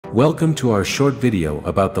Welcome to our short video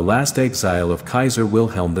about the last exile of Kaiser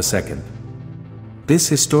Wilhelm II. This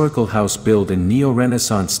historical house built in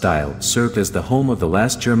Neo-Renaissance style served as the home of the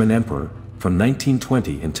last German emperor, from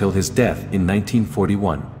 1920 until his death in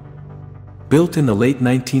 1941. Built in the late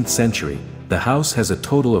 19th century, the house has a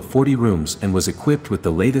total of 40 rooms and was equipped with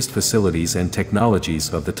the latest facilities and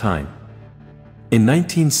technologies of the time. In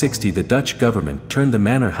 1960 the Dutch government turned the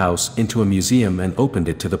manor house into a museum and opened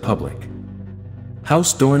it to the public.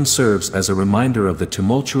 House Doorn serves as a reminder of the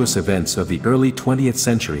tumultuous events of the early 20th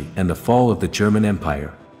century and the fall of the German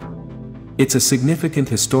Empire. It's a significant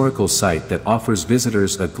historical site that offers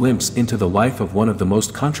visitors a glimpse into the life of one of the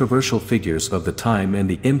most controversial figures of the time and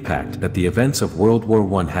the impact that the events of World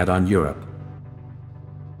War I had on Europe.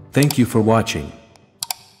 Thank you for watching.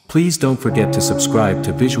 Please don't forget to subscribe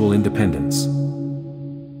to Visual Independence.